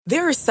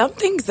There are some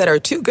things that are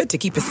too good to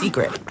keep a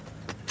secret.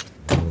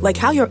 Like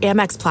how your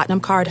Amex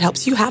Platinum card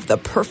helps you have the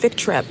perfect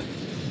trip.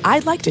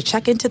 I'd like to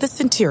check into the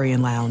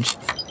Centurion Lounge.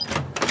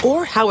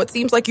 Or how it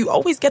seems like you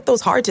always get those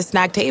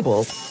hard-to-snag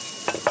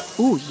tables.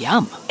 Ooh,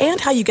 yum.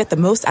 And how you get the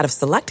most out of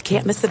select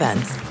can't-miss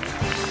events.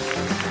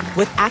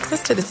 With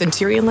access to the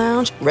Centurion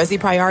Lounge, Resi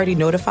Priority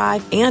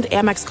Notified, and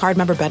Amex card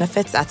member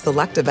benefits at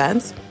select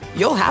events,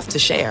 you'll have to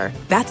share.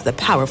 That's the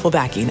powerful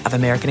backing of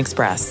American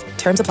Express.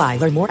 Terms apply.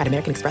 Learn more at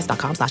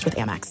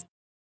americanexpress.com/withAmex.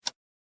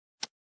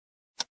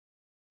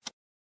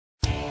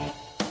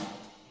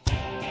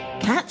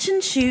 Catch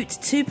and Shoot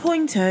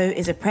 2.0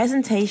 is a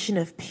presentation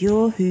of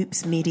Pure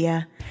Hoops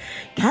Media.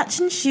 Catch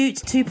and Shoot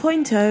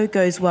 2.0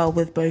 goes well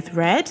with both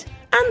red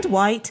and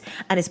white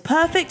and is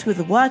perfect with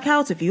the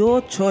workout of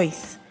your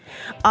choice.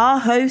 Our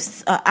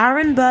hosts are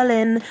Aaron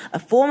Berlin, a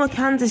former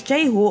Kansas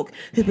Jayhawk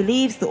who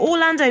believes the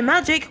Orlando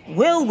Magic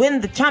will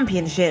win the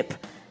championship.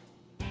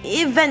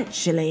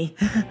 Eventually.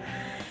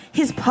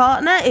 His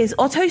partner is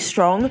Otto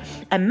Strong,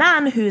 a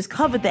man who has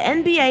covered the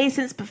NBA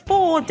since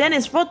before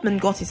Dennis Rodman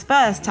got his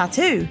first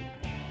tattoo.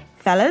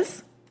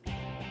 Fellas?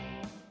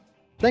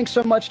 Thanks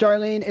so much,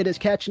 Darlene. It is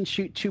Catch and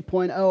Shoot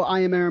 2.0.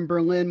 I am Aaron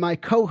Berlin. My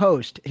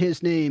co-host,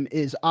 his name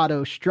is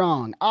Otto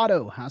Strong.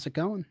 Otto, how's it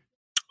going?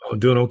 Oh,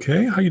 doing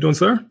okay. How you doing,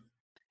 sir?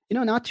 You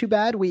know, not too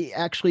bad. We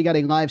actually got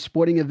a live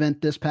sporting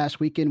event this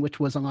past weekend, which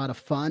was a lot of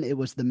fun. It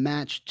was the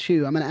Match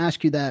 2. I'm going to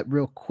ask you that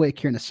real quick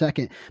here in a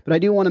second, but I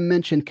do want to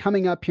mention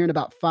coming up here in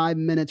about 5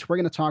 minutes, we're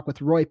going to talk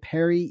with Roy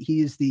Parry. He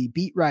is the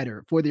beat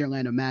writer for the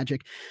Orlando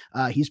Magic.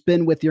 He's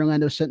been with the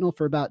Orlando Sentinel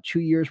for about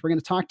 2 years. We're going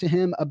to talk to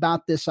him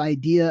about this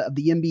idea of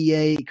the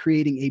NBA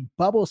creating a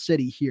bubble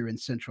city here in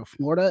Central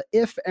Florida,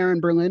 if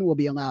Aaron Berlin will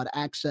be allowed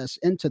access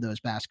into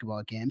those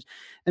basketball games,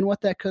 and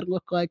what that could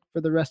look like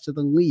for the rest of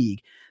the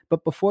league.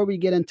 But before we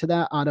get into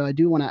that, Otto, I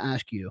do want to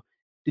ask you,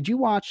 did you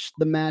watch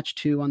the Match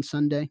 2 on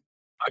Sunday?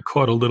 I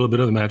caught a little bit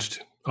of the match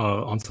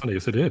on Sunday.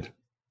 Yes, I did.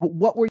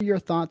 What were your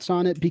thoughts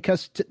on it?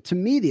 Because to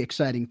me, the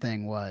exciting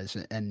thing was,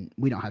 and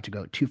we don't have to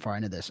go too far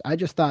into this, I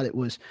just thought it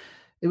was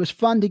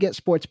fun to get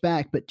sports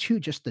back, but too,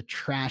 just the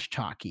trash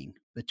talking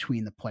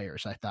between the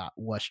players, I thought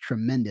was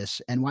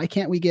tremendous. And why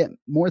can't we get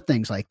more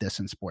things like this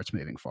in sports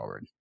moving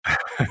forward?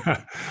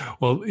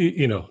 Well,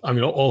 you know, I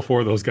mean, all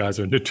four of those guys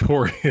are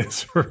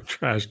notorious for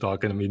trash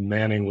talking. I mean,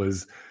 Manning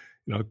was,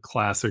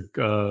 classic,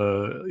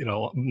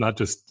 not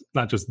just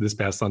this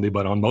past Sunday,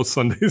 but on most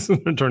Sundays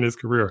during his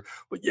career.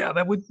 But yeah,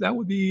 that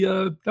would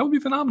be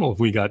phenomenal if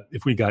we got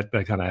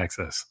that kind of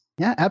access.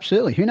 Yeah,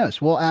 absolutely. Who knows?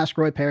 We'll ask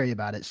Roy Parry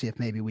about it, see if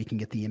maybe we can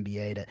get the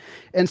NBA to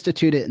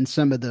institute it in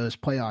some of those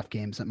playoff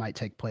games that might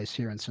take place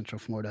here in Central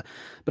Florida.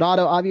 But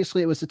Otto,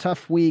 obviously it was a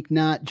tough week,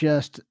 not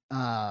just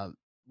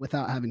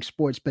without having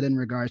sports, but in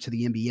regards to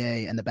the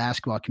NBA and the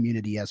basketball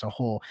community as a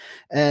whole,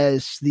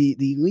 as the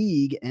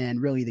league and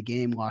really the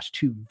game lost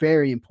two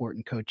very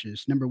important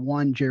coaches. Number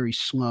one, Jerry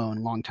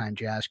Sloan, longtime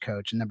Jazz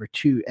coach, and number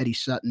two, Eddie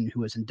Sutton,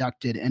 who was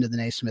inducted into the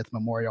Naismith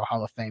Memorial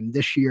Hall of Fame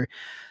this year.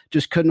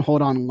 Just couldn't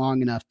hold on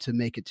long enough to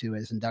make it to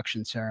his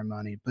induction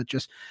ceremony. But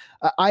just,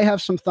 I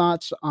have some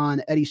thoughts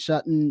on Eddie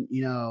Sutton,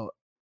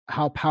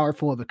 how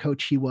powerful of a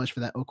coach he was for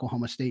that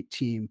Oklahoma State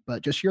team,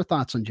 but just your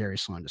thoughts on Jerry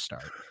Sloan to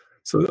start.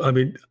 So, I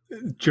mean,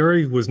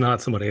 Jerry was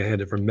not somebody I had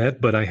ever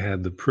met, but I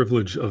had the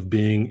privilege of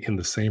being in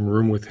the same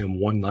room with him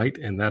one night.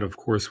 And that, of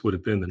course, would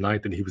have been the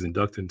night that he was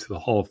inducted into the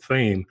Hall of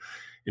Fame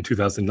in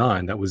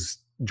 2009. That was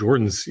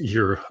Jordan's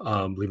year,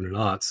 believe it or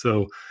not.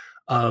 So,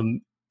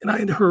 and I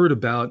had heard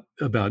about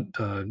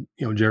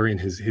Jerry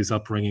and his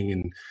upbringing,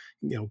 and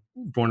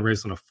born and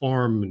raised on a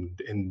farm,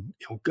 and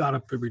got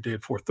up every day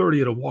at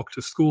 4:30 to walk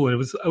to school.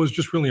 And I was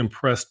just really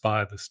impressed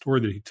by the story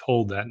that he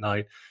told that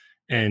night.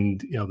 And,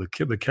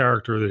 the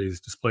character that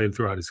he's displayed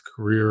throughout his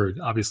career.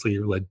 Obviously, he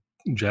led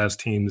Jazz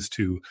teams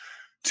to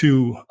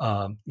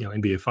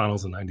NBA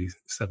Finals in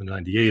 97,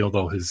 98,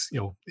 although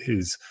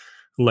his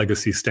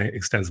legacy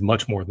extends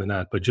much more than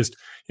that. But just,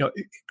 it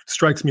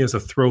strikes me as a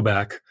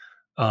throwback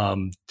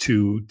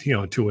to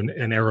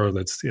an era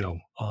that's,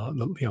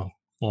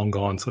 long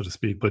gone, so to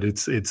speak. But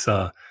it's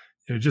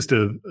just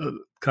a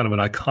kind of an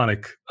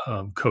iconic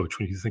coach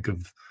when you think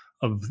of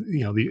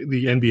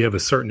the NBA of a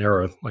certain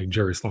era, like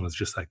Jerry Sloan is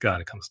just that guy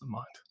that comes to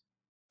mind.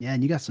 Yeah,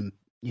 and you got some,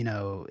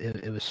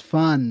 it was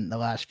fun the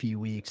last few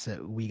weeks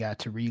that we got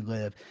to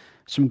relive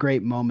some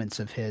great moments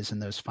of his in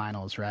those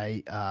finals,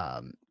 right?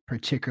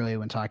 Particularly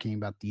when talking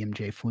about the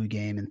MJ flu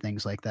game and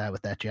things like that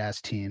with that Jazz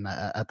team.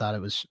 I thought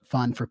it was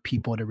fun for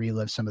people to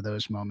relive some of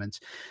those moments.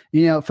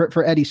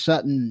 For Eddie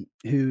Sutton,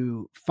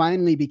 who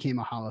finally became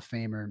a Hall of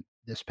Famer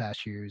this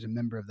past year, he was a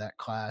member of that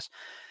class.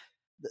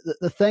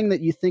 The thing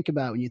that you think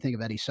about when you think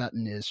of Eddie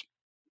Sutton is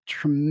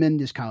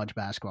tremendous college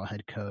basketball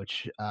head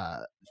coach.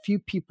 Few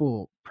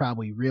people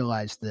probably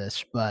realize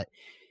this, but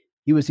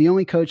he was the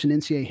only coach in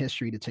NCAA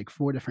history to take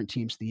 4 different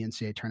teams to the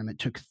NCAA tournament,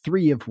 took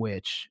 3 of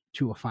which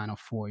to a Final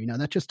Four.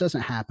 That just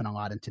doesn't happen a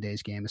lot in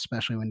today's game,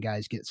 especially when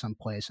guys get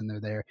someplace and they're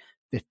there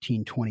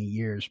 15, 20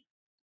 years.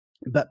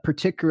 But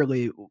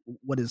particularly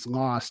what is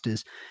lost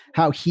is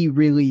how he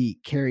really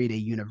carried a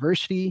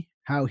university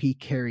how he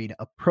carried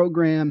a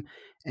program,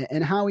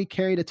 and how he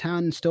carried a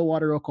town in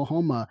Stillwater,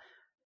 Oklahoma,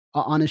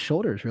 on his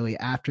shoulders, really,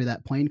 after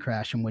that plane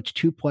crash in which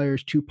 2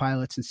 players, 2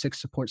 pilots, and 6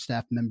 support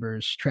staff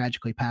members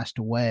tragically passed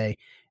away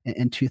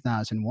in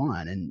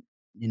 2001. And,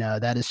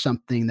 that is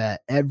something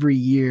that every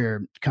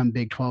year come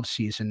Big 12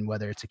 season,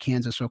 whether it's a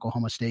Kansas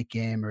Oklahoma State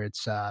game or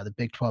it's the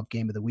Big 12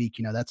 game of the week,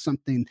 that's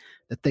something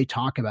that they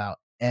talk about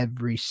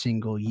every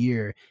single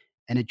year.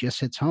 And it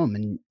just hits home.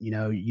 And,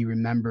 you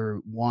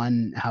remember,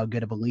 one, how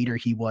good of a leader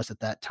he was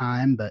at that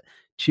time, but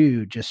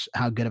two, just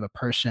how good of a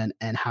person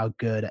and how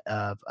good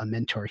of a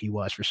mentor he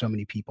was for so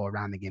many people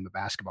around the game of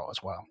basketball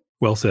as well.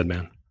 Well said,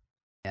 man.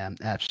 Yeah,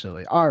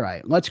 absolutely. All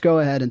right, let's go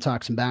ahead and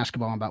talk some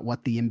basketball about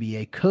what the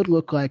NBA could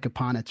look like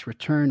upon its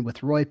return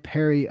with Roy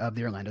Parry of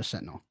the Orlando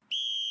Sentinel.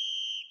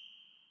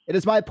 It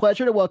is my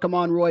pleasure to welcome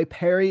on Roy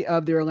Parry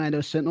of the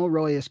Orlando Sentinel.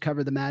 Roy has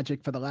covered the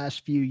Magic for the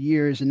last few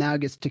years and now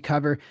gets to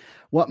cover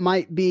what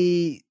might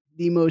be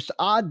the most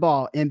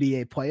oddball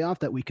NBA playoff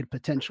that we could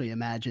potentially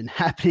imagine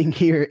happening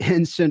here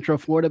in Central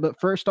Florida. But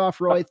first off,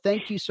 Roy,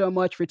 thank you so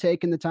much for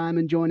taking the time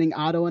and joining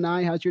Otto and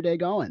I. How's your day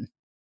going?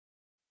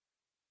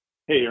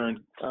 Hey,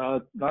 Aaron.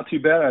 Not too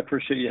bad. I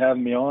appreciate you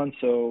having me on.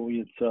 So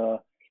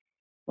it's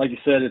like you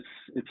said,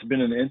 it's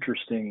been an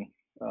interesting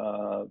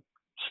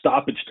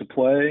stoppage to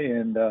play,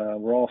 and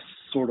we're all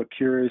sort of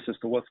curious as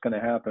to what's going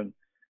to happen.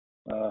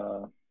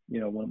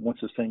 Once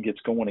this thing gets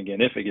going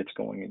again, if it gets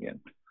going again.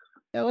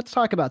 Yeah, let's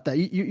talk about that.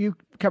 You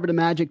covered a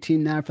Magic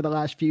team now for the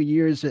last few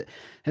years. It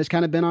has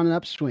kind of been on an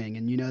upswing,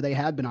 and they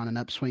had been on an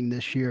upswing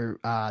this year.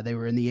 They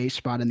were in the 8th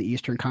spot in the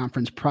Eastern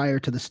Conference prior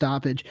to the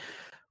stoppage.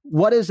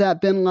 What has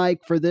that been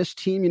like for this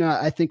team?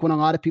 I think when a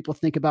lot of people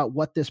think about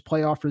what this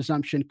playoff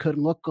resumption could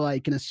look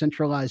like in a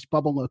centralized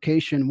bubble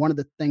location, one of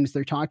the things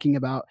they're talking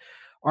about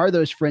are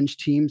those fringe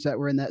teams that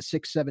were in that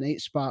 6, 7, 8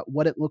 spot,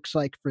 what it looks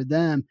like for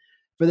them.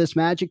 For this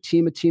Magic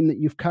team, a team that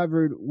you've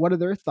covered, what are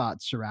their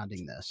thoughts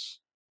surrounding this?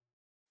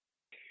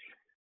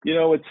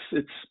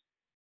 It's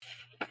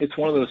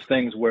one of those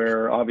things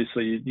where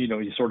obviously,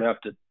 you sort of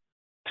have to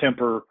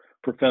temper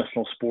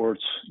professional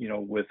sports,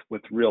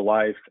 with real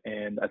life.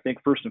 And I think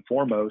first and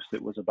foremost,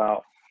 it was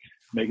about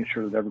making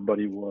sure that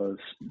everybody was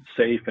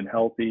safe and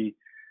healthy,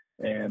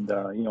 and,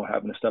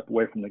 having to step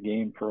away from the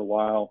game for a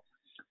while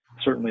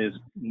certainly has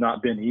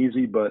not been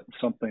easy, but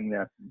something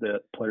that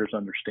players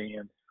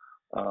understand.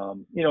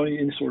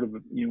 In sort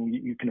of,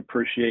 you can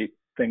appreciate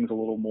things a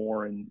little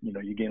more, and,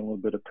 you gain a little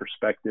bit of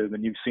perspective,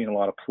 and you've seen a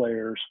lot of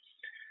players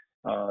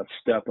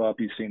step up.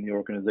 You've seen the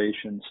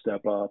organization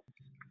step up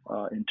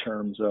in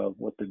terms of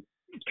what they're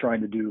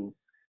trying to do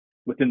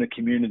within the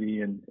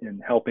community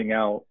and helping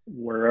out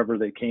wherever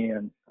they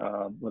can,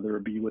 whether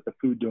it be with a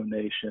food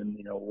donation,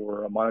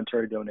 or a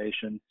monetary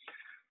donation,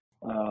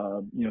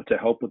 to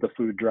help with the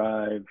food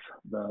drive.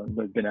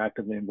 They've been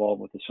actively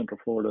involved with the Central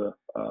Florida,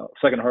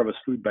 Second Harvest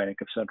Food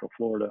Bank of Central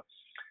Florida.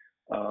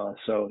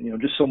 So,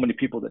 just so many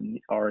people that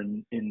are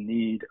in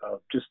need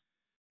of just,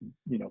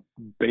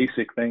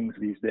 basic things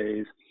these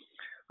days.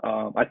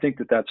 I think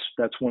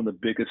that's one of the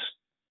biggest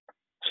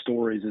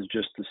stories, is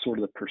just the sort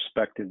of the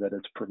perspective that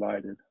it's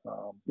provided.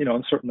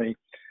 And certainly,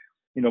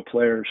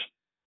 players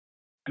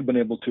have been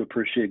able to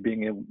appreciate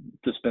being able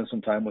to spend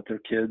some time with their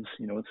kids.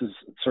 This is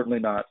certainly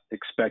not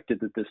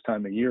expected at this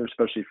time of year,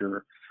 especially if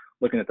you're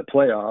looking at the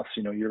playoffs.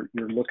 You're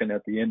looking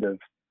at the end of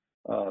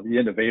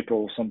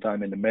April,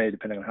 sometime into May,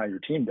 depending on how your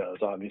team does.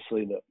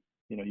 Obviously, that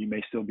you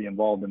may still be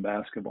involved in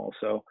basketball.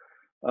 So,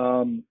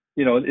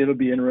 it'll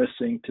be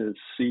interesting to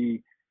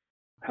see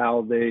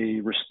how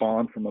they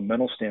respond from a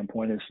mental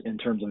standpoint, in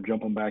terms of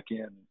jumping back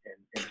in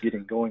and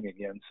getting going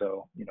again.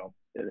 So,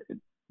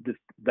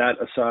 that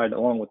aside,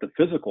 along with the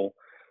physical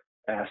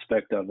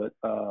aspect of it,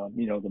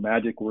 the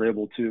Magic were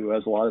able to,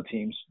 as a lot of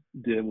teams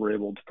did, were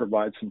able to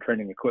provide some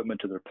training equipment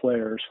to their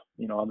players.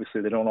 Obviously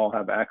they don't all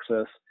have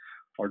access,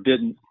 or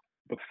didn't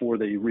before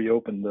they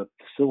reopened the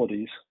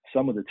facilities.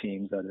 Some of the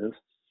teams, that is,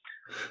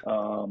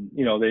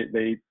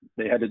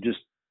 they had to just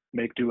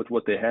make do with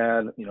what they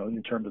had,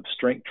 in terms of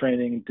strength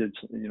training, did,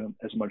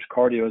 as much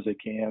cardio as they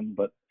can.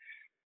 But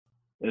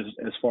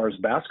as far as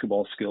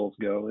basketball skills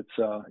go,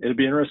 it'll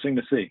be interesting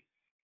to see.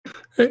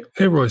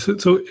 Hey Roy, so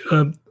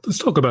let's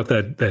talk about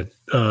that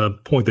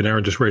point that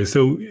Aaron just raised.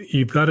 So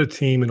you've got a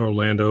team in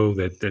Orlando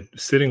that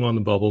sitting on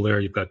the bubble there.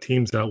 You've got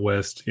teams out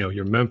west.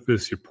 You're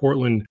Memphis, you're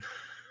Portland.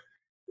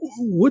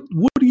 What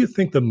do you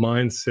think the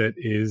mindset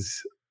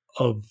is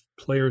of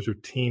players or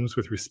teams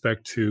with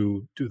respect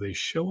to, do they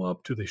show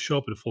up? Do they show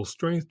up at full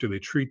strength? Do they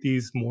treat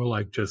these more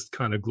like just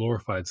kind of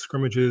glorified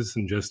scrimmages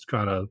and just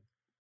kind of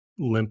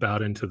limp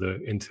out into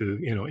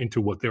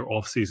what their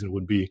off season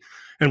would be?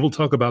 And we'll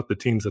talk about the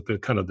teams at the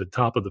kind of the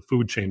top of the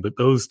food chain, but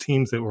those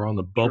teams that were on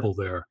the bubble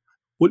there,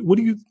 what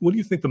do you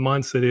think the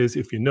mindset is,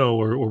 if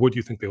or what do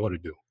you think they ought to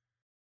do?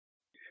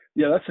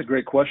 Yeah, that's a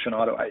great question,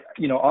 Otto.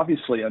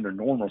 Obviously under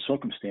normal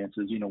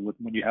circumstances,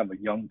 when you have a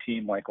young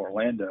team like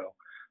Orlando,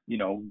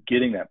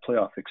 getting that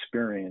playoff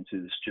experience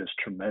is just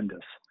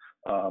tremendous.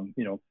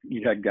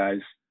 You had guys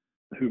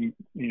who,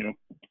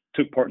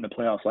 took part in the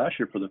playoffs last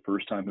year for the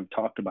first time have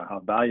talked about how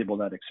valuable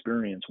that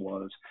experience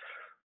was,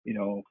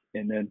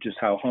 and then just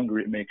how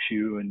hungry it makes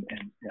you and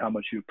how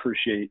much you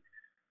appreciate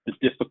the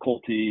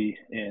difficulty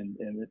and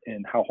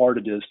how hard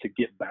it is to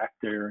get back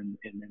there and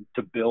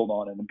to build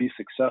on it and be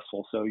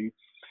successful. So you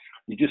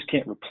just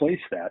can't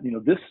replace that.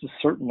 This is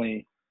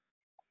certainly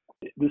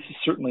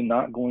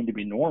not going to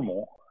be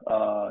normal.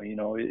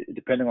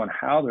 Depending on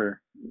how they're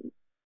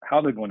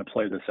going to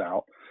play this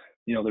out.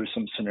 There's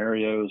some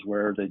scenarios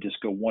where they just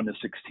go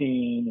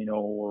 1-16,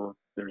 or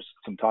there's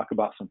some talk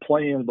about some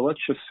play-in. But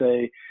let's just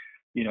say,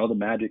 the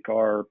Magic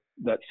are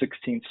that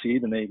 16th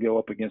seed and they go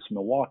up against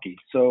Milwaukee.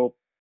 So,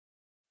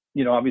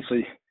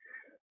 obviously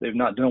they've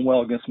not done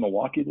well against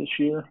Milwaukee this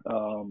year.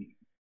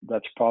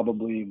 That's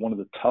probably one of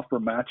the tougher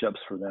matchups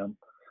for them.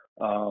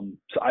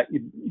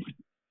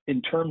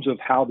 In terms of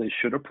how they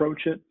should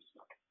approach it,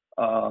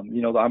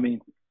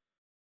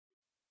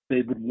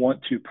 they would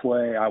want to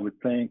play, I would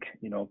think,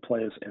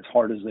 play as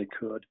hard as they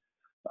could,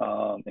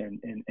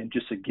 and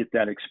just to get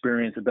that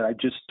experience. But I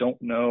just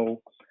don't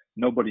know.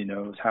 Nobody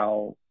knows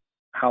how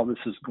this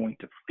is going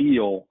to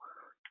feel,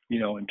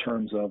 in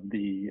terms of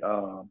the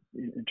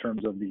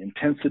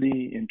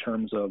intensity, in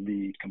terms of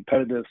the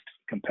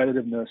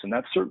competitiveness, and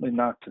that's certainly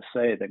not to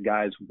say that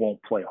guys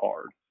won't play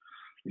hard.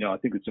 I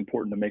think it's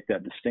important to make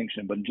that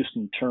distinction. But just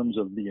in terms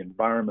of the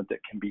environment that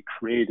can be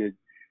created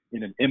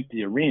in an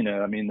empty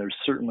arena, there's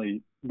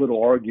certainly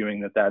little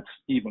arguing that that's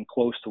even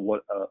close to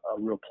what a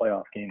real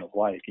playoff game is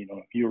like.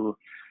 If you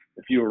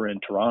were in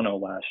Toronto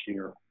last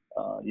year,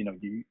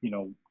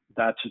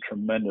 that's a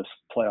tremendous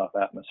playoff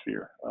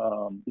atmosphere.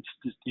 It's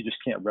just, you just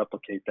can't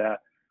replicate that.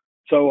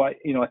 So I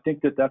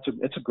think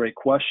it's a great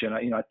question.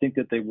 I think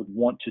that they would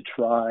want to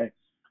try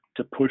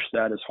to push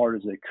that as hard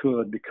as they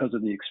could because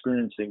of the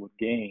experience they would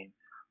gain.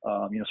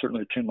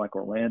 Certainly a team like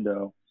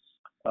Orlando,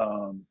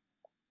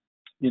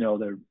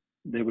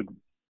 they would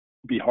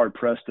be hard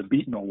pressed to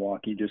beat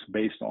Milwaukee just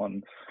based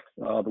on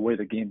the way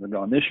the games have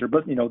gone this year.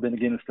 But then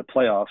again, it's the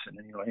playoffs, and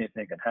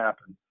anything can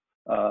happen.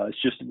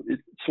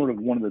 It's sort of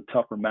one of the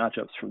tougher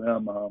matchups for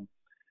them.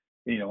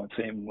 And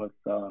same with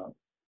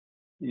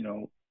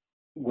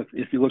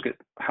if you look at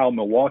how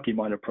Milwaukee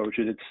might approach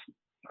it,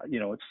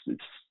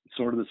 it's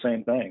sort of the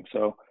same thing.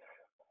 So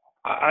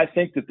I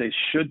think that they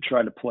should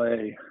try to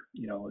play,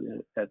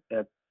 at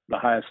the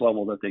highest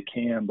level that they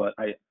can. But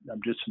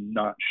I'm just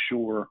not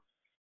sure,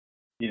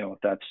 if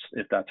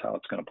that's how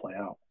it's going to play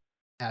out.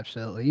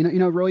 Absolutely.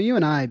 Roy, you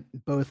and I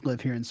both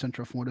live here in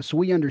Central Florida, so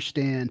we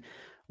understand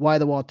why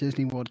the Walt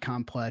Disney World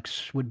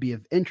Complex would be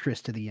of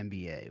interest to the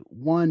NBA.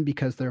 One,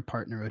 because they're a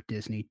partner of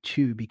Disney.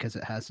 Two, because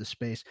it has the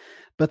space.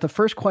 But the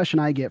first question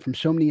I get from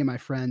so many of my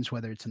friends,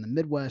 whether it's in the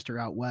Midwest or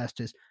out West,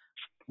 is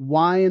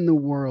why in the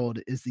world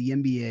is the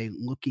NBA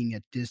looking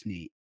at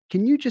Disney?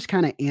 Can you just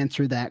kind of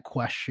answer that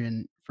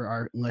question for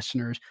our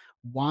listeners?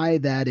 Why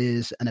that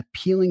is an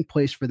appealing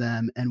place for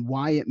them and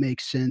why it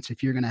makes sense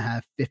if you're going to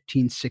have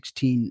 15,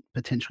 16,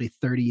 potentially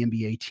 30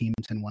 NBA teams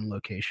in one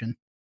location?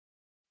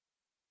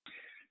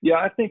 Yeah,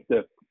 I think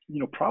that,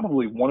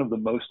 probably one of the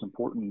most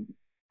important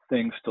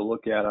things to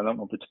look at, I don't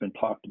know if it's been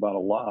talked about a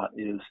lot,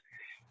 is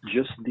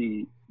just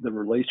the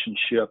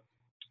relationship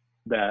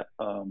that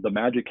the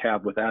Magic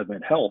have with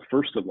Advent Health,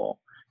 first of all.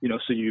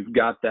 So you've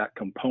got that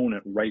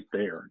component right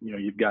there.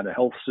 You've got a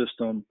health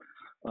system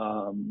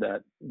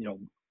that,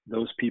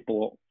 those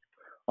people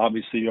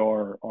obviously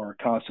are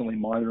constantly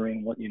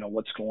monitoring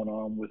what's going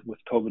on with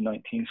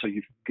COVID-19. So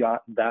you've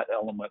got that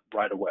element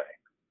right away.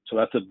 So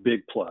that's a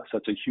big plus.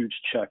 That's a huge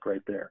check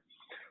right there.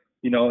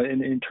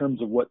 In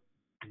terms of what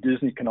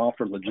Disney can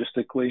offer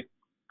logistically,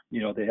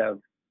 they have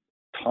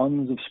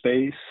tons of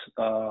space.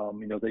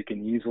 They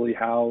can easily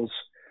house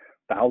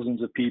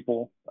thousands of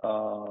people.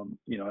 I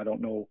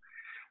don't know.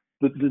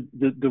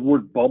 The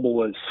word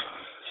bubble has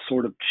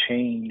sort of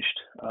changed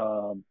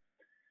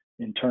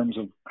in terms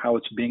of how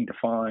it's being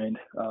defined.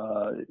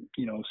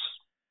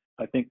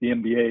 I think the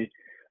NBA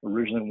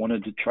originally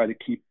wanted to try to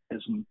keep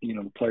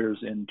the players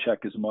in check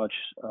as much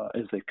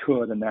as they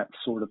could, and that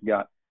sort of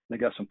got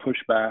some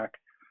pushback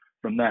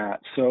from that.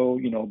 So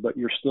but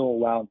you're still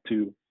allowed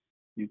to,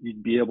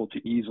 you'd be able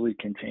to easily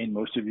contain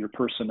most of your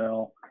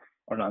personnel,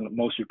 or not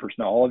most of your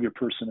personnel, all of your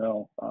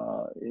personnel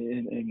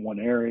in one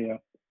area.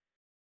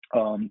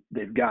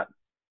 They've got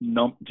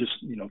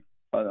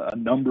a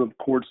number of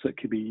courts that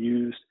could be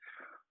used.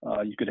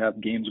 You could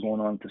have games going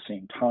on at the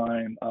same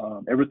time.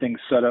 Everything's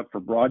set up for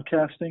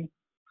broadcasting.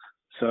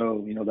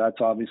 So, that's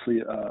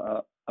obviously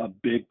a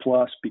big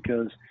plus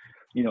because,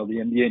 the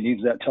NBA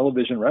needs that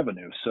television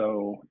revenue.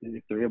 So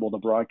if they're able to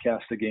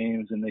broadcast the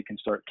games and they can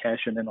start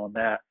cashing in on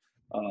that,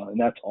 and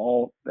that's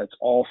all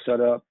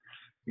set up.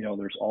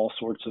 There's all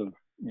sorts of,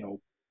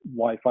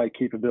 Wi-Fi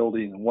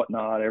capabilities and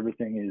whatnot.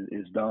 Everything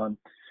is done.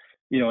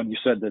 And you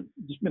said that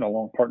there's been a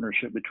long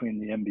partnership between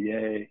the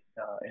NBA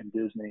and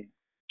Disney.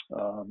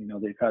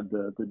 They've had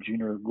the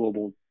Junior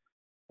Global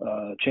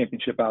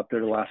Championship out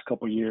there the last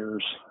couple of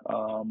years.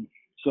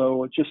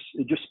 So it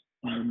just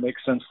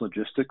makes sense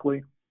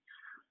logistically.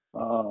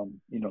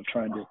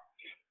 Trying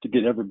to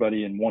get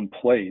everybody in one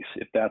place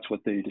if that's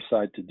what they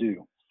decide to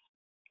do.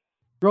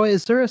 Roy,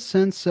 is there a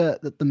sense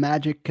that the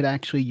Magic could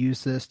actually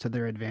use this to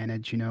their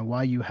advantage?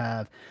 While you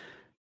have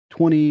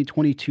 20,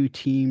 22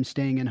 teams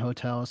staying in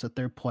hotels, that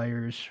their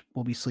players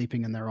will be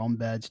sleeping in their own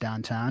beds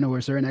downtown? Or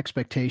is there an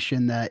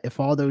expectation that if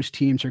all those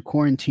teams are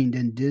quarantined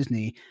in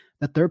Disney,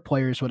 that their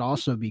players would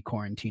also be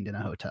quarantined in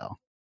a hotel?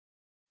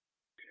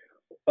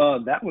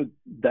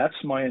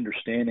 That's my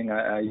understanding.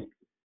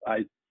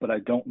 But I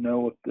don't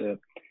know to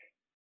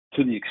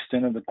the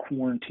extent of the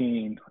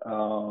quarantine,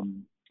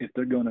 if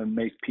they're going to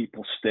make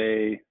people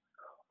stay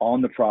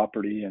on the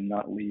property and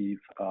not leave.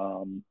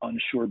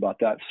 Unsure about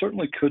that.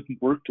 Certainly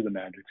couldn't work to the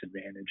Magic's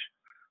advantage.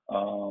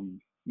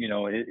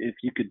 If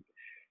you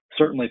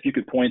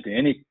could point to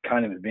any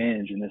kind of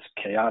advantage in this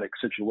chaotic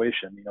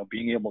situation,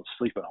 being able to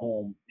sleep at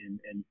home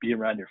and be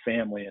around your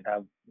family and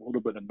have a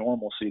little bit of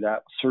normalcy,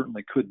 that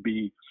certainly could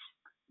be,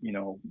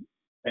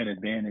 an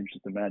advantage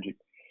that the Magic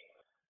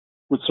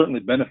would certainly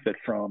benefit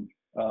from.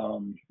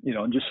 And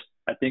just,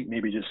 I think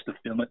maybe just the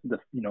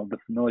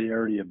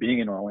familiarity of being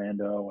in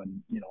Orlando,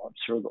 and I'm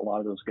sure that a lot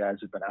of those guys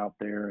have been out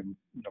there, and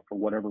for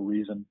whatever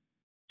reason.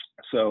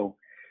 So,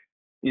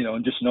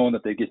 and just knowing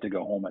that they get to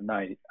go home at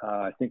night,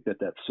 I think that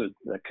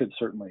could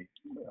certainly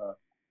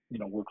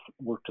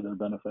work to their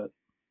benefit.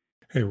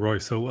 Hey Roy,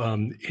 so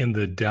in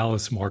the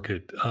Dallas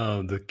market,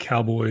 the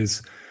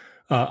Cowboys.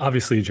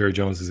 Obviously, Jerry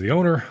Jones is the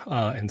owner,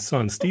 and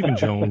son Stephen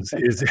Jones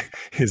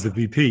is the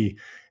VP.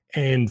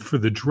 And for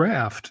the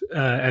draft,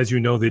 as you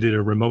know, they did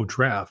a remote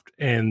draft,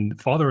 and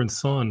father and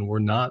son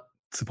were not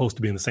supposed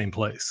to be in the same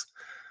place.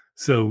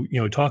 So,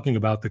 talking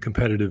about the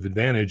competitive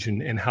advantage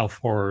and how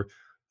far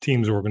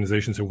teams or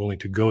organizations are willing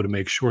to go to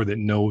make sure that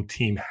no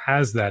team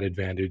has that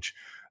advantage,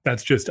 I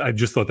just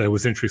thought that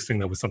was interesting.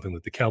 That was something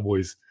that the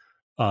Cowboys,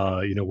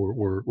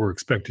 were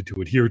expected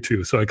to adhere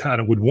to. So I kind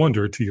of would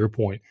wonder, to your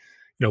point,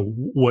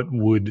 what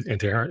would, and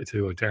to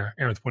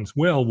Aaron's point as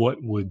well,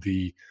 what would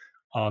the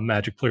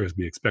Magic players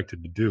be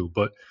expected to do?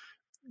 But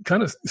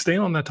kind of staying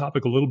on that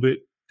topic a little bit,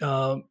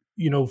 the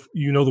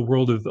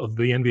world of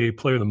the NBA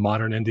player, the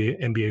modern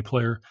NBA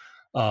player,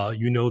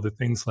 the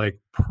things like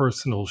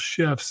personal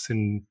chefs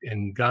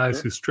and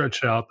guys who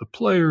stretch out the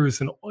players,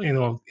 and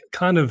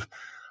kind of,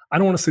 I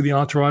don't want to say the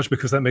entourage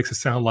because that makes it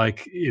sound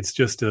like it's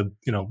just a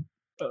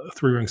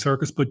three-ring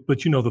circus, but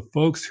the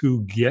folks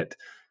who get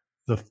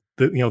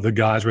the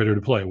guys ready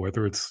to play,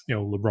 whether it's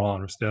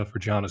LeBron or Steph or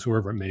Giannis,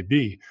 whoever it may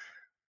be.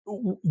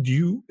 Do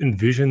you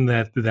envision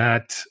that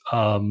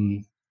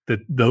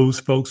those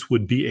folks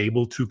would be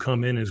able to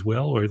come in as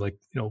well, or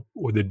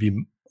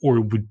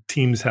or would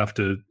teams have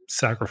to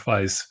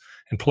sacrifice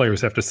and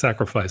players have to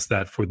sacrifice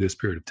that for this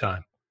period of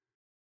time?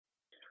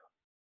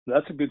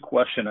 That's a good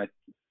question. I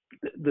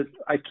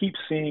keep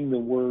seeing the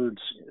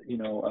words,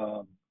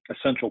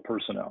 essential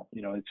personnel.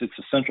 It's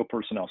essential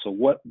personnel.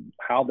 So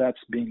how that's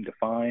being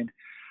defined,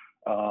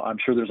 I'm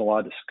sure there's a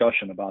lot of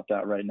discussion about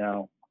that right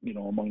now,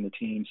 among the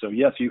teams. So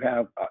yes, you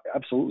have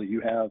absolutely.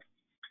 You have,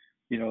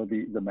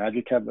 the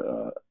Magic have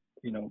a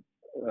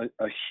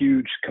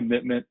huge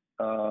commitment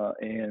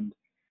in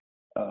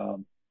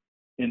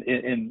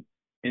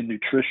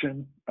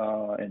nutrition,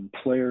 and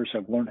players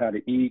have learned how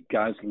to eat.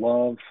 Guys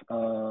love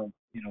the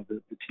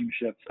team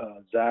chef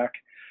Zach.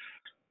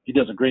 He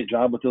does a great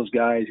job with those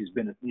guys. He's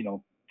been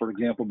for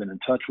example, been in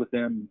touch with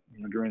them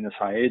during this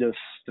hiatus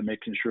to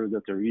making sure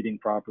that they're eating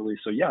properly.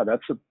 So yeah, that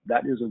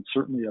is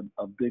certainly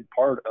a big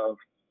part of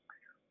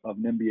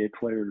an NBA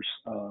player's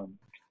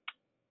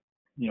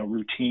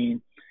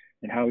routine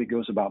and how he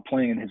goes about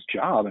playing, and his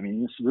job. I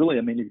mean, it's really,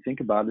 if you think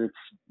about it,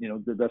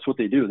 it's that's what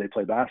they do. They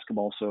play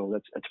basketball, so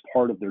that's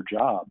part of their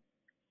job.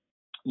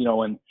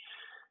 And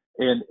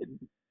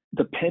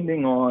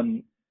depending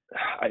on,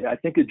 I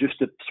think it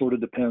just sort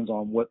of depends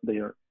on what they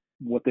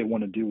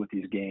want to do with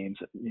these games.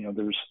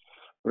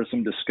 There's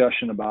some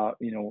discussion about,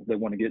 they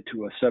want to get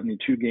to a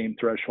 72 game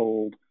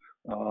threshold,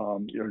 or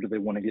do they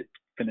want to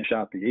finish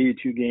out the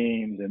 82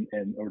 games,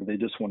 or do they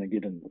just want to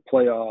get into the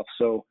playoffs?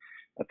 So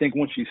I think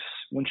once you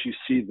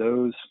see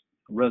those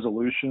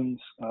resolutions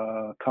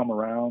come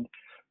around,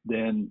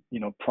 then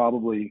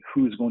probably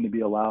who's going to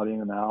be allowed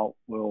in and out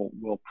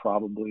will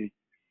probably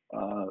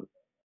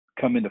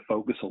come into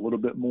focus a little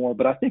bit more.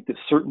 But I think that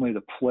certainly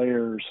the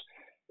players,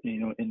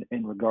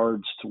 in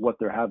regards to what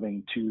they're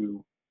having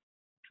to,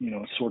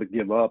 sort of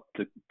give up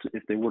to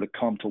if they were to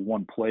come to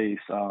one place,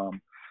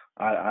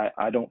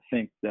 I don't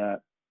think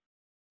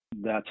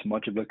that's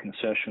much of a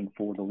concession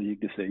for the league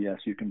to say, yes,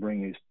 you can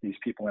bring these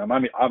people in.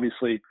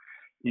 Obviously,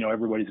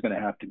 everybody's going to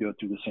have to go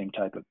through the same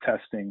type of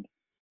testing,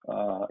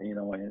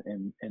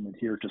 and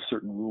adhere to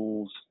certain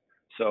rules.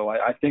 So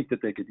I think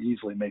that they could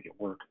easily make it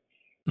work.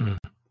 Mm.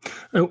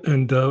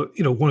 And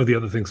one of the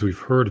other things we've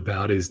heard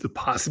about is the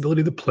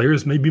possibility the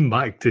players may be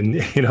mic'd. And,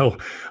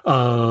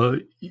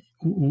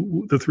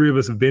 the three of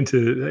us have been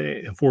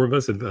to, four of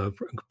us,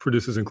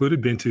 producers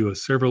included, been to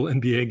several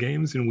NBA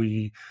games, and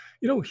we,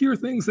 hear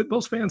things that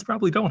most fans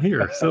probably don't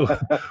hear. So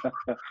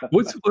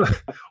what's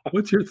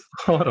your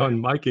thought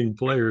on micing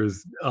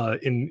players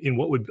in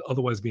what would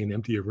otherwise be an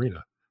empty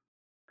arena?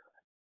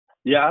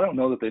 Yeah, I don't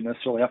know that they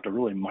necessarily have to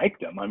really mic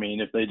them. I mean,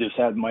 if they just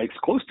had mics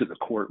close to the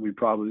court, we'd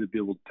probably be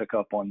able to pick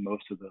up on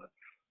most of the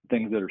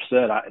things that are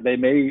said.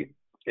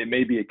 It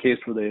may be a case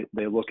where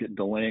they look at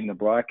delaying the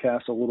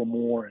broadcast a little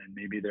more, and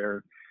maybe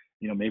they're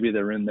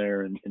in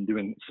there and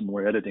doing some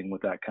more editing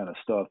with that kind of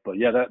stuff. But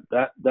yeah,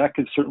 that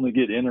could certainly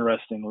get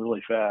interesting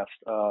really fast.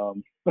 A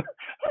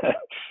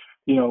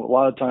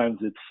lot of times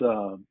it's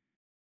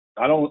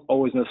I don't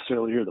always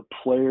necessarily hear the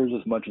players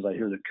as much as I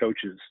hear the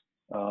coaches.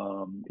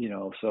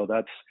 So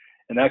that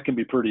can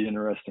be pretty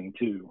interesting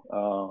too.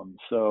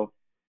 So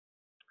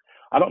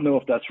I don't know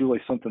if that's really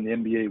something the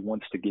NBA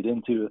wants to get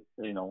into,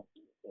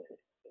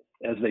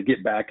 as they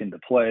get back into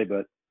play,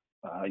 but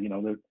I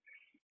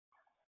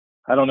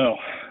don't know.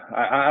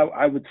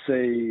 I would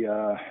say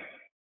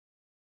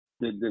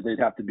they'd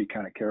have to be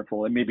kind of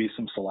careful. And maybe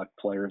some select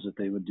players that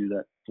they would do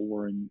that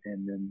for, and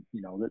then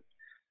that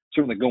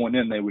certainly going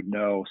in they would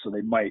know, so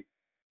they might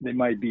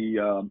be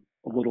a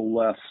little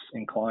less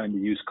inclined to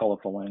use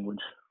colorful language.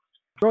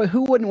 Roy,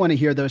 who wouldn't want to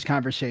hear those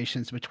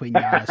conversations between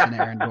Giannis and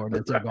Aaron Gordon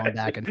as they're going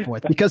back and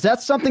forth? Because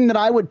that's something that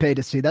I would pay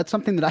to see. That's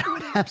something that I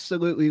would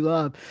absolutely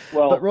love.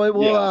 Well, but Roy,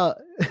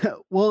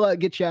 we'll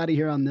get you out of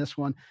here on this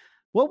one.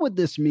 What would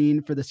this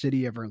mean for the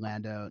city of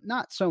Orlando?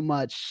 Not so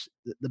much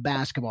the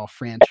basketball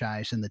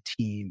franchise and the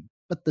team,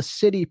 but the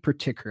city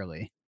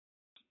particularly.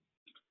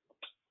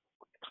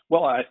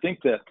 Well, I think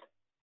that,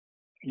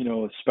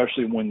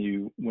 especially when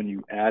you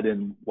add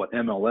in what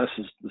MLS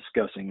is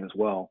discussing as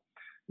well,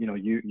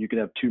 you could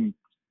have two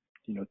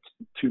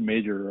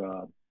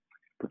major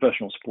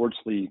professional sports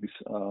leagues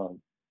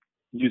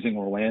using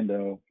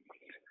Orlando.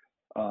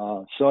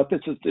 So I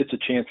think it's a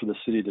chance for the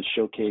city to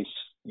showcase,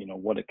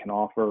 what it can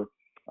offer.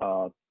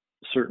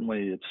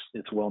 Certainly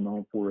it's well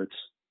known for its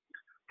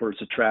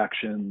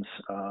attractions,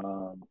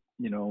 and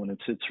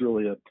it's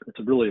really a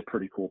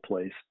pretty cool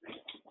place.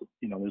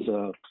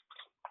 There's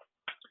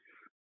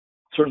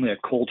certainly a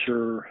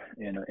culture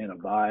and a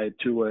vibe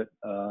to it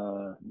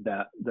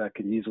that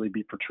could easily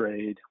be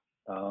portrayed.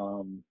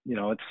 I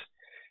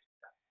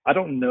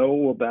don't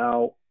know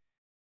about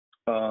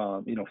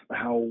how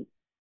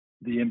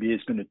the NBA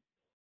is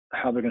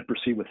how they're going to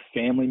proceed with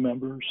family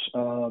members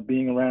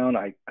being around.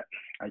 I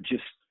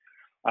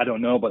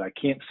don't know, but I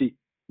can't see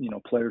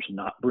players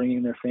not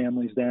bringing their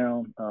families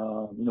down.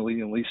 At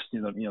least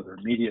their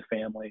immediate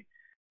family,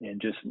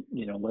 and just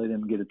let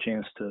them get a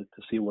chance to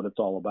see what it's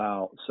all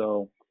about.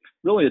 So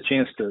really a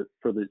chance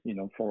for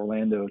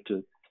Orlando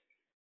to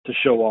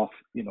show off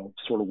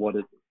sort of what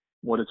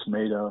it's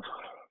made of.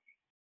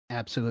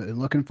 Absolutely.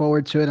 Looking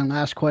forward to it. And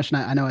last question.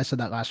 I know I said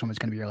that last one was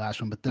going to be your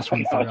last one, but this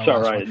one. That's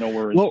all right. No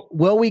worries.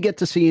 Will we get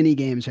to see any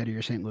games out of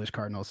your St. Louis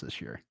Cardinals this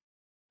year?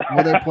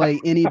 Will they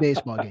play any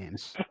baseball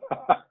games?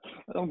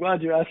 I'm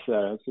glad you asked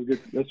that.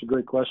 That's a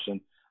great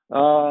question.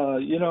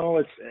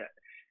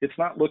 It's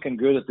not looking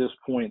good at this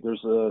point.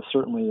 There's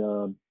certainly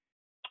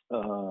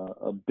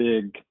a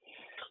big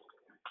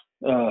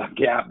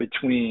gap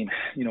between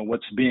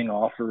what's being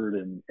offered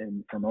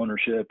and from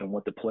ownership and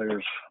what the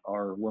players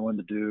are willing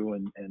to do,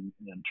 and in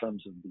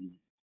terms of the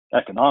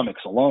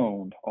economics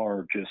alone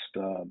are just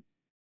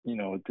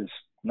just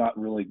not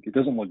really, it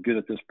doesn't look good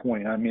at this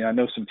point. I mean, I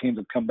know some teams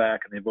have come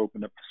back and they've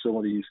opened up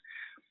facilities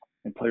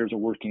and players are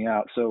working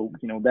out, so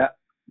that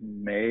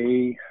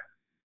may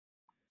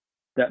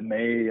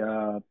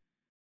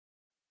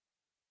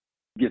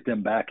get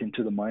them back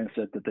into the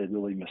mindset that they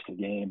really missed the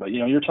game. But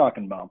you're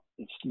talking about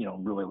it's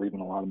really leaving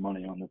a lot of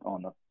money on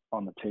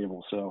the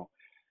table. So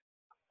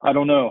I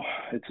don't know.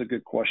 It's a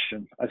good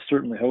question. I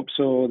certainly hope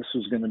so. This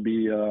is going to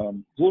be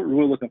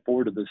really looking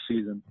forward to this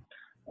season.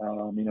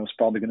 It's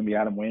probably going to be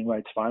Adam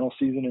Wainwright's final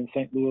season in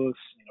St. Louis.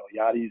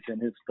 Yadi's in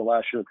the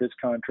last year of his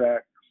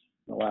contract,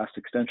 the last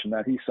extension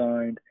that he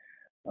signed.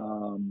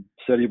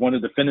 Said he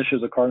wanted to finish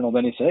as a Cardinal.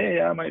 Then he said,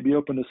 "Hey, I might be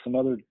open to some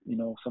other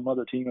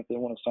team if they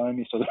want to sign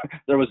me." So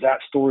there was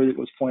that story that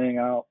was playing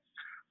out.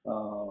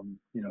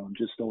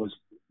 Just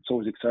it's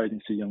always exciting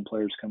to see young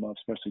players come up,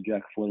 especially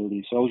Jack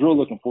Flaherty. So I was really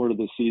looking forward to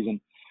this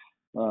season.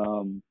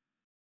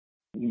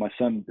 My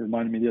son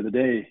reminded me the other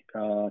day.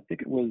 I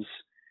think it was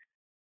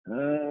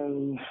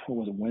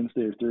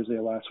Wednesday or Thursday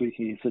of last week.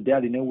 He said,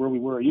 "Dad, you know where we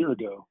were a year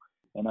ago?"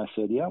 And I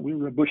said, "Yeah, we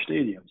were at Busch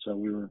Stadium." So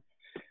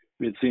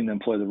we had seen them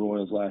play the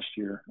Royals last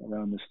year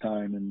around this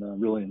time and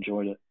really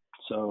enjoyed it.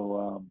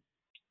 So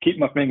keep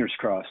my fingers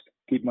crossed.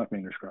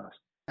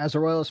 As a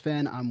Royals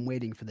fan, I'm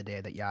waiting for the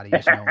day that Yadi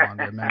is no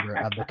longer a member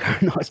of the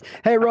Cardinals.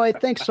 Hey, Roy,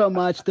 thanks so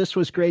much. This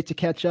was great to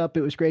catch up.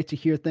 It was great to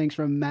hear things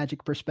from a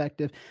Magic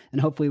perspective, and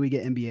hopefully we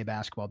get NBA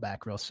basketball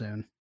back real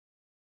soon.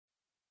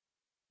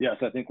 Yes,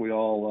 I think we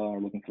all are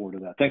looking forward to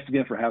that. Thanks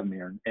again for having me,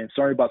 Aaron. And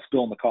sorry about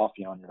spilling the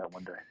coffee on you that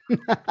one day.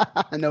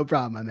 No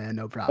problem, my man.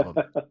 No problem.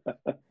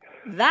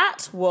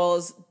 That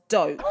was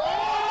dope.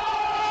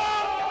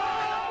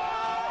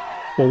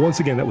 Well, once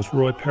again, that was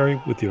Roy Parry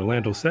with the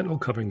Orlando Sentinel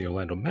covering the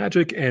Orlando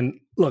Magic. And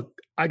look,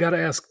 I got to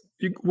ask,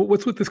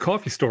 what's with this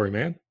coffee story,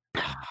 man?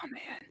 Oh,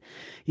 man.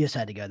 You just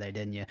had to go there,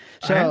 didn't you?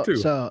 I had to.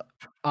 So,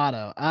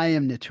 Otto, I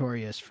am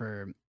notorious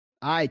for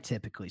I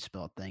typically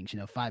spill things.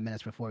 5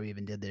 minutes before we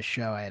even did this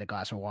show, I had a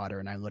glass of water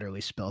and I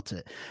literally spilt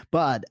it.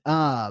 But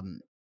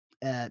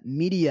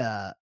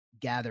media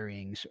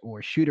gatherings or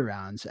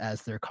shoot-arounds,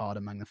 as they're called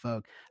among the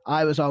folk,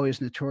 I was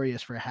always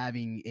notorious for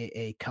having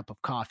a cup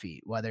of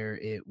coffee, whether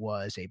it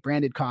was a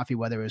branded coffee,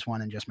 whether it was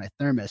one in just my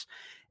thermos.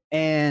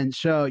 And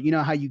so, you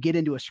know how you get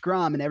into a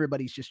scrum and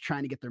everybody's just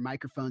trying to get their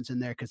microphones in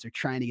there because they're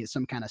trying to get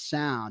some kind of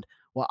sound.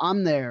 Well,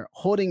 I'm there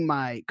holding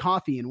my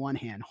coffee in one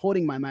hand,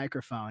 holding my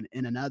microphone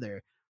in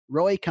another.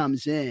 Roy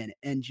comes in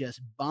and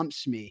just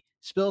bumps me,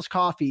 spills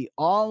coffee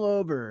all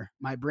over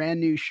my brand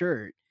new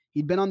shirt.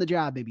 He'd been on the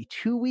job maybe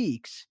 2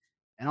 weeks.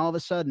 And all of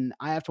a sudden,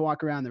 I have to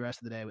walk around the rest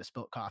of the day with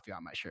spilt coffee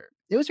on my shirt.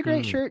 It was a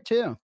great shirt,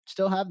 too.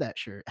 Still have that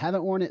shirt.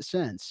 Haven't worn it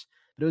since,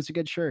 but it was a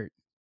good shirt.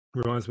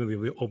 Reminds me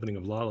of the opening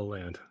of La La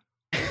Land.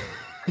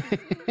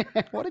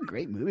 What a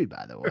great movie,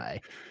 by the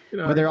way. You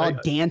know, Where they're all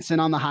dancing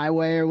on the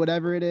highway or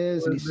whatever it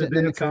is, and he's sitting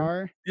in the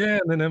car. Yeah,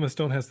 and then Emma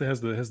Stone has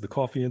the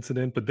coffee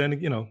incident, but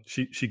then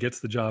she gets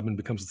the job and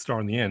becomes the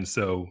star in the end.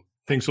 So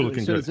things are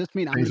looking good. So does this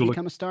mean I'm going to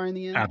become a star in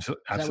the end?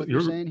 Absolutely. Is that what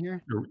you're saying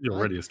here? You're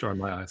already a star in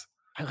my eyes.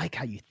 I like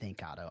how you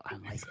think, Otto. I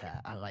like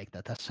that. I like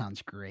that. That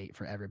sounds great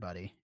for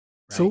everybody.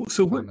 Right?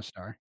 So what? I'm a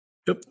star.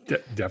 Yep,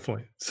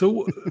 definitely.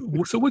 So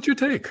what's your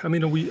take? I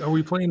mean, are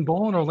we playing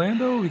ball in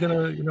Orlando? Are we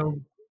gonna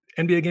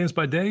NBA games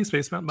by day,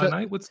 Space Mountain by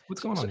night? What's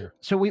going on here?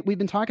 So we've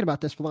been talking about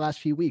this for the last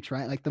few weeks,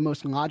 right? Like the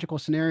most logical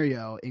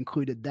scenario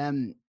included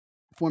them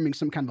forming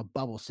some kind of a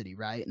bubble city,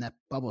 right? And that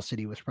bubble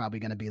city was probably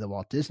going to be the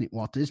Walt Disney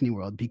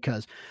World,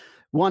 because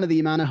one of the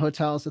amount of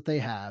hotels that they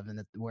have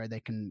and where they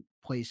can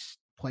place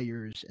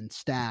players and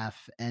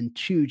staff, and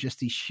two, just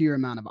the sheer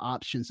amount of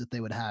options that they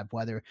would have,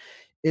 whether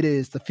it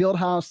is the field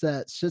house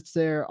that sits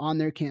there on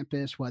their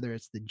campus, whether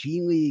it's the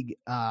G League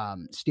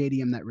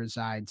stadium that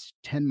resides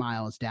 10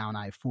 miles down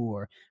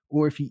I-4,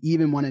 or if you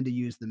even wanted to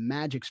use the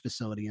Magic's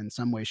facility in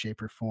some way,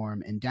 shape, or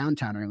form in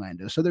downtown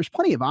Orlando. So there's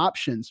plenty of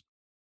options.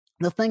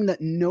 The thing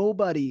that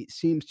nobody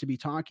seems to be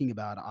talking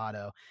about,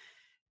 Otto,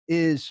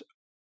 is,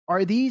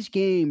 are these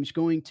games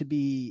going to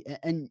be,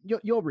 and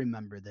you'll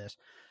remember this,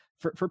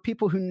 for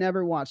people who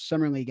never watched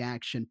Summer League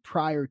action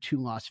prior to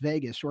Las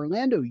Vegas,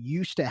 Orlando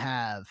used to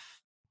have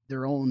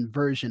their own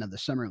version of the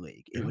Summer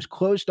League. It was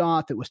closed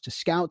off. It was to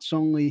scouts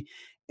only,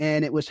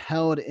 and it was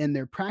held in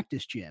their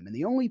practice gym. And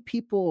the only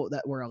people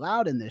that were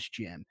allowed in this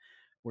gym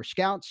were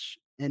scouts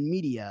and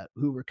media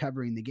who were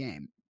covering the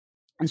game.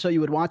 And so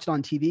you would watch it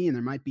on TV, and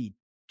there might be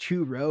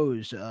 2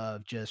 rows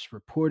of just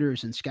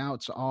reporters and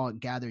scouts all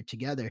gathered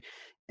together,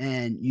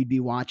 and you'd be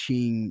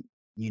watching,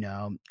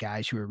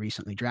 guys who were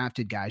recently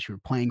drafted, guys who were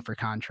playing for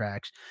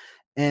contracts,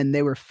 and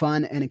they were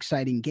fun and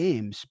exciting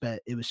games,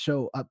 but it was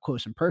so up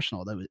close and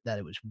personal that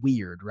it was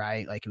weird,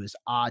 right? Like, it was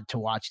odd to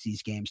watch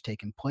these games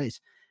taking place.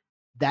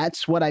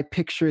 That's what I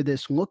picture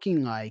this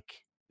looking like,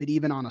 but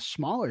even on a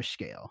smaller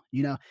scale.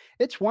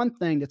 It's one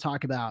thing to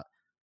talk about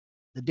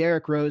the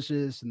Derrick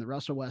Roses and the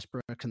Russell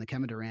Westbrooks and the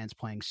Kevin Durant's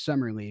playing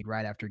Summer League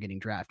right after getting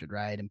drafted,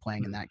 right? And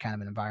playing in that kind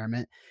of an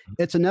environment.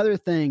 It's another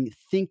thing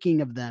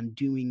thinking of them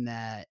doing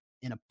that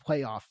in a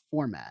playoff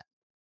format.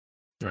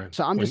 Right.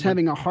 So I'm just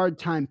having a hard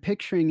time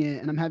picturing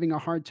it, and I'm having a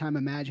hard time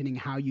imagining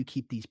how you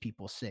keep these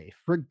people safe,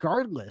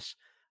 regardless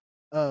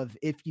of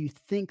if you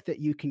think that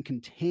you can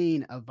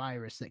contain a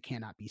virus that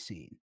cannot be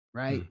seen,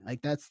 right?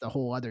 Like, that's the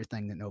whole other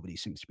thing that nobody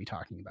seems to be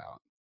talking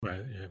about.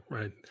 Right. Yeah.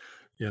 Right.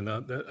 Yeah.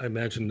 Now, I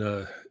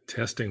imagine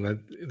testing,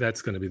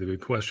 that's going to be the big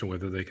question,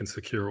 whether they can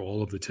secure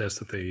all of the tests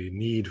that they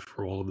need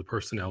for all of the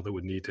personnel that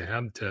would need to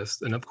have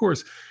tests. And of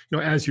course,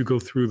 as you go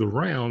through the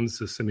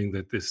rounds, assuming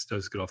that this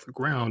does get off the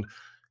ground,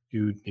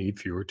 you need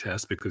fewer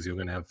tests because you're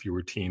going to have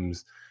fewer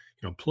teams,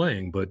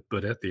 playing.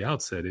 But at the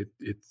outset,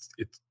 it's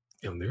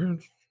there are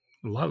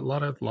a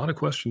lot of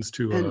questions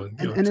to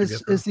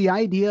is the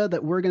idea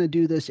that we're going to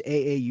do this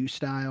AAU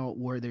style,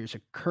 where there's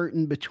a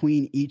curtain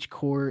between each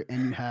court,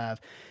 and you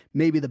have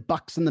maybe the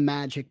Bucks and the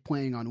Magic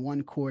playing on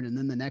one court, and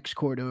then the next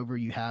court over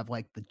you have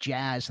like the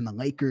Jazz and the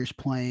Lakers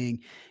playing,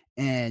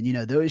 and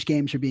those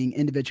games are being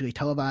individually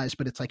televised,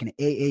 but it's like an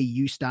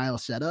AAU style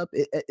setup.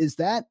 Is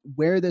that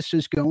where this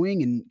is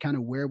going, and kind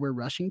of where we're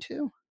rushing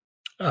to?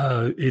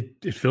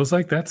 It feels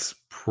like that's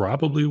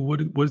probably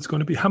what it's going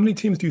to be. How many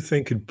teams do you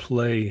think could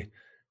play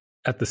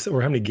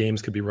or how many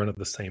games could be run at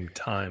the same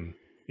time?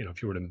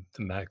 If you were to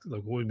max,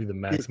 like, what would be the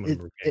maximum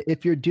number of games?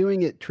 If you're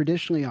doing it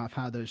traditionally off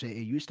how those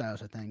AAU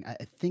styles are thing,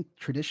 I think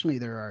traditionally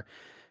there are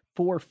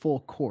 4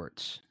 full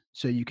courts.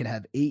 So you could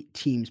have 8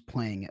 teams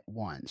playing at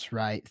once,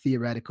 right?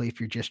 Theoretically,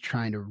 if you're just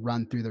trying to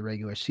run through the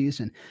regular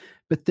season.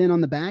 But then on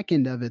the back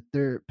end of it,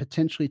 they're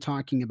potentially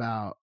talking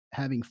about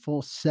having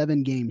full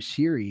 7-game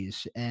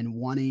series and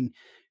wanting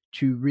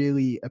to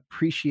really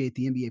appreciate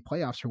the NBA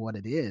playoffs for what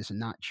it is and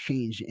not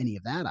change any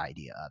of that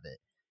idea of it.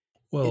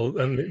 Well,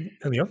 and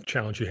the other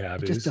challenge you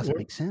have is just doesn't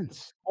make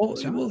sense. Well,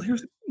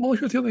 here's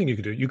the other thing you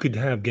could do. You could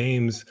have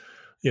games,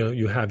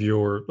 you have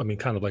your,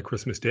 kind of like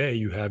Christmas Day,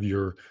 you have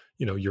your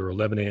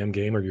 11 a.m.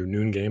 game or your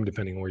noon game,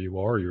 depending on where you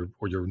are,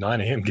 or your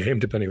 9 a.m. game,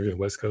 depending on the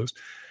West Coast,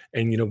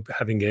 and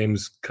having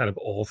games kind of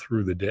all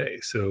through the day.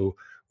 So,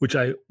 which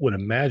I would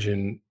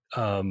imagine,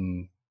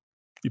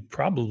 you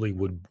probably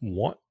would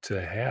want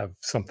to have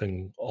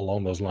something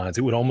along those lines.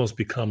 It would almost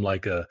become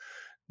like a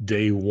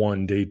day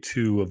 1, day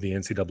 2 of the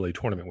NCAA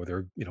tournament, where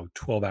there are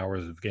 12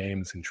 hours of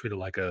games and treat it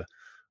like a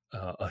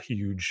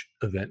huge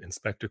event and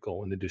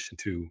spectacle, in addition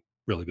to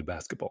really good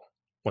basketball.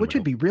 Which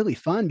would be really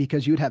fun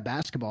because you'd have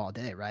basketball all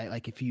day, right?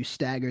 Like if you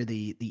stagger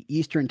the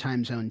Eastern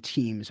time zone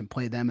teams and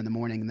play them in the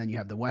morning, and then you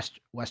have the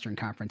Western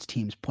Conference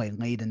teams play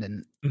late into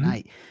the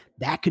night,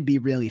 that could be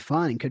really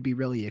fun and could be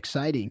really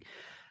exciting.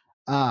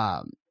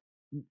 Another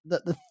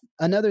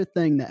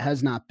thing that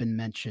has not been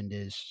mentioned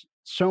is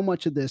so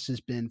much of this has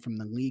been from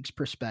the league's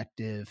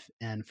perspective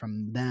and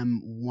from them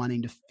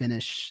wanting to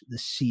finish the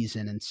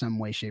season in some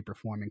way, shape, or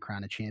form and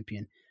crown a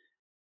champion.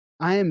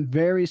 I am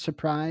very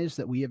surprised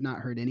that we have not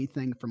heard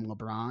anything from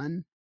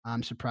LeBron.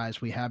 I'm surprised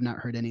we have not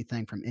heard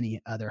anything from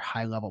any other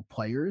high-level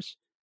players,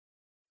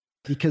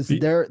 because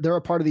they're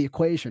a part of the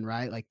equation,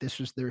 right? Like this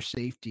is their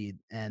safety,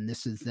 and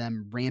this is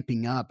them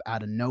ramping up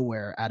out of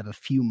nowhere, out of a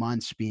few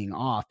months being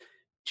off,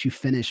 to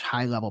finish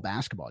high-level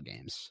basketball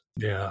games.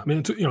 Yeah, I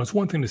mean, it's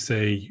one thing to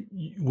say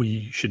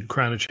we should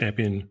crown a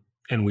champion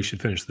and we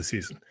should finish the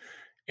season.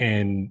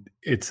 And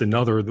it's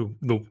another,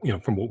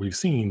 from what we've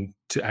seen,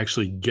 to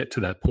actually get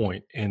to that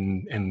point.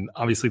 And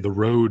obviously the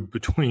road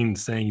between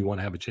saying you want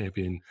to have a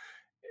champion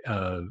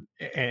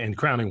and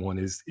crowning one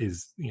is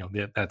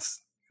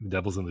that's the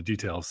devil's in the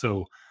details.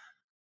 So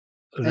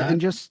and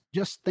just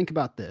think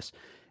about this.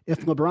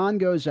 If LeBron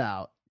goes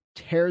out,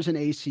 tears an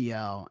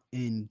ACL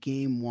in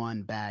game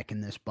 1 back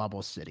in this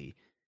bubble city,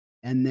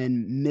 and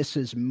then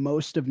misses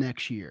most of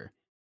next year,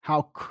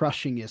 how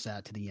crushing is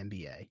that to the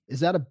NBA? Is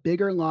that a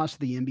bigger loss to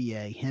the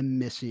NBA, him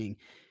missing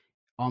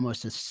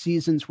almost a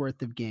season's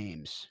worth of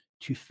games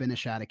to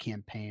finish out a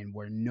campaign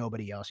where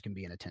nobody else can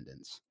be in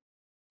attendance?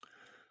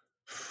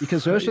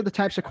 Because those are the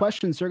types of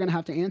questions they're going to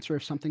have to answer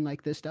if something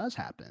like this does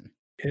happen.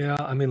 Yeah,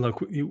 I mean,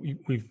 look,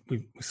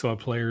 we saw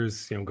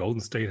players, Golden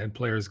State had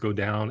players go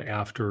down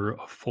after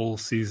a full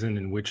season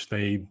in which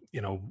they,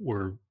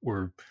 were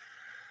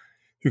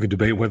you could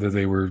debate whether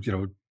they were,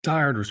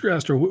 tired or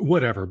stressed or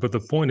whatever. But the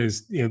point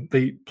is,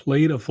 they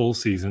played a full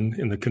season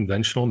in the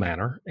conventional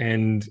manner,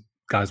 and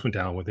guys went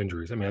down with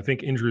injuries. I mean, I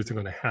think injuries are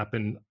going to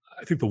happen.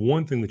 I think the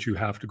one thing that you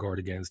have to guard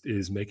against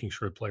is making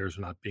sure players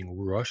are not being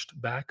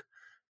rushed back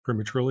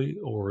prematurely,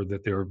 or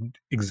that they're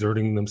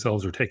exerting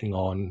themselves or taking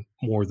on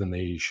more than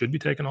they should be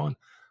taking on.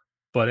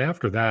 But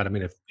after that, I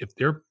mean, if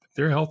they're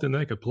healthy and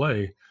they could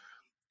play,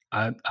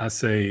 I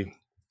say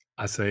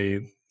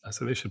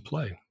they should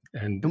play.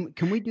 And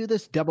can we do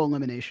this double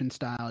elimination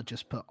style?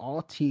 Just put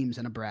all teams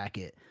in a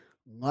bracket,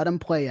 let them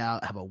play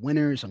out, have a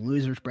winners and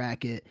losers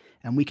bracket,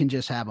 and we can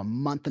just have a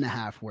month and a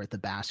half worth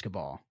of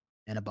basketball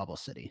in a bubble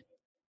city.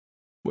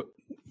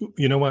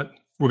 You know what?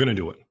 We're going to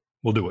do it.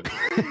 We'll do it.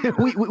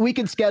 we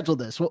can schedule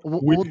this.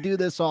 We'll do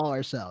this all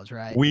ourselves,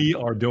 right? We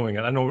are doing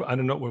it. I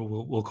don't know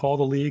what we'll call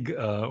the league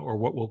or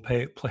what we'll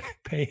pay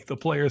the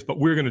players, but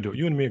we're going to do it.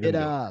 You and me are going to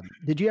do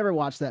it. Did you ever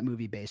watch that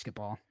movie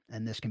Basketball?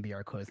 And this can be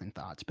our closing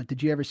thoughts. But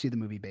did you ever see the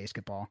movie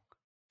Basketball?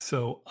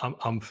 So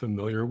I'm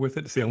familiar with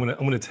it. See, I'm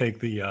going to take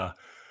the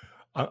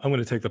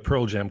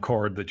Pearl Jam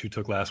card that you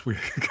took last week.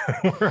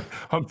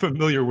 I'm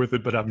familiar with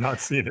it, but I've not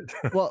seen it.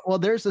 well,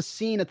 there's a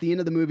scene at the end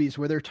of the movies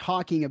where they're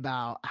talking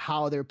about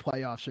how their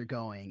playoffs are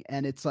going.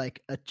 And it's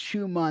like a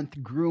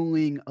 2-month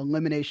grueling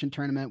elimination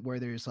tournament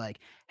where there's like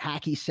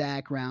hacky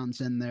sack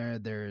rounds in there.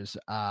 There's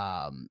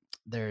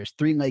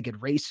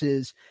 3-legged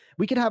races.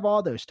 We could have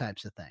all those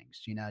types of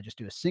things, just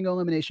do a single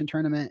elimination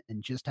tournament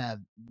and just have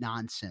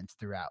nonsense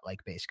throughout,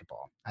 like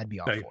basketball. I'd be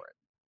all for it.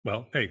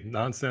 Well, hey,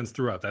 nonsense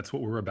throughout. That's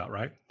what we're about,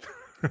 right?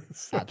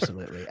 So,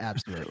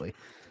 absolutely.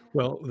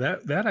 Well,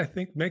 that I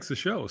think makes the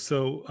show.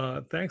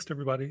 So thanks to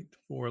everybody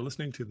for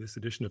listening to this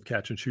edition of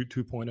Catch and Shoot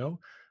 2.0.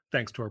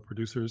 Thanks to our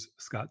producers,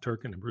 Scott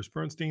Turkin and Bruce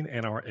Bernstein,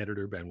 and our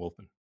editor, Ben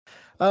Wolfen.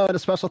 Oh, and a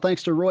special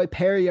thanks to Roy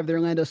Parry of the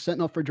Orlando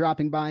Sentinel for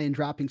dropping by and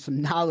dropping some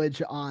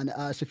knowledge on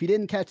us. If you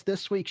didn't catch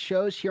this week's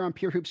shows here on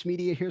Pure Hoops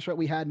Media, here's what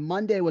we had.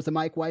 Monday was the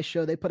Mike Weiss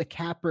Show. They put a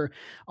capper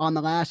on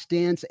The Last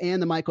Dance and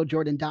the Michael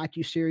Jordan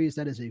docuseries.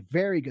 That is a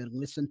very good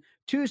listen.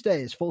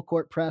 Tuesdays, Full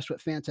Court Press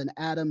with Fanton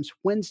Adams.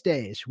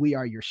 Wednesdays, We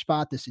Are Your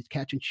Spot. This is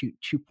Catch and Shoot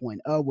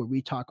 2.0, where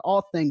we talk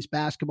all things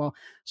basketball,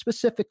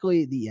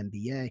 specifically the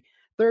NBA.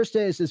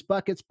 Thursdays is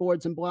Buckets,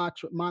 Boards, and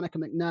Blocks with Monica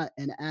McNutt.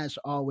 And as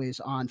always,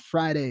 on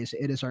Fridays,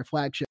 it is our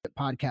flagship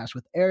podcast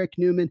with Eric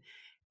Newman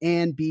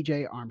and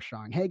BJ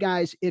Armstrong. Hey,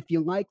 guys, if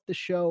you like the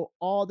show,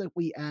 all that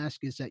we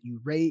ask is that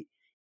you rate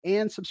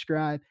and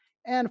subscribe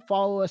and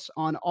follow us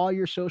on all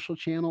your social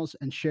channels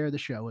and share the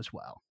show as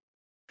well.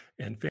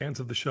 And fans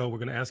of the show, we're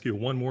going to ask you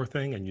one more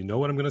thing, and you know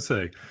what I'm going to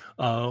say.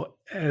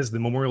 As the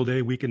Memorial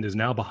Day weekend is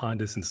now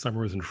behind us and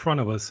summer is in front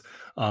of us,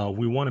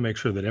 we want to make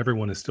sure that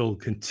everyone is still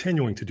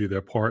continuing to do their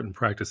part in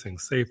practicing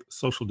safe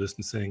social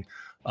distancing.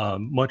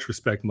 Much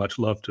respect, much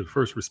love to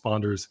first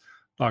responders,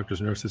 doctors,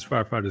 nurses,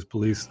 firefighters,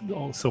 police,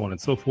 so on and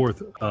so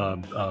forth.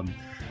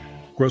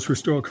 Grocery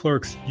store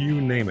clerks,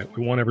 you name it.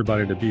 We want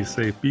everybody to be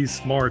safe, be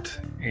smart,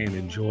 and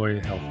enjoy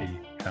a healthy,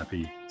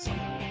 happy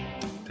summer.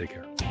 Take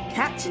care.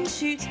 Catch and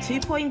Shoot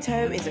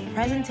 2.0 is a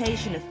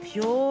presentation of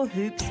Pure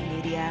Hoops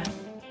Media.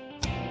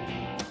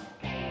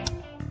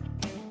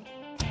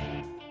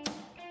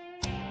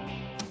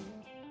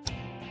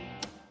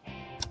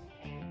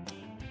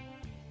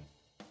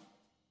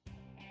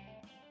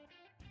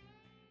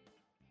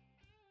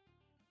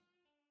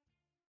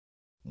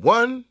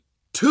 One,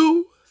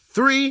 two,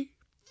 three,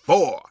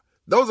 four.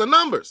 Those are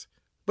numbers.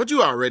 But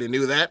you already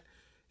knew that.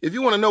 If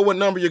you want to know what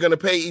number you're going to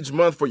pay each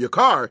month for your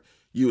car,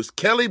 use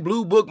Kelley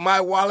Blue Book My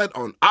Wallet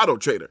on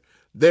AutoTrader.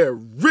 They're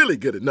really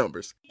good at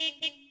numbers.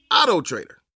 AutoTrader.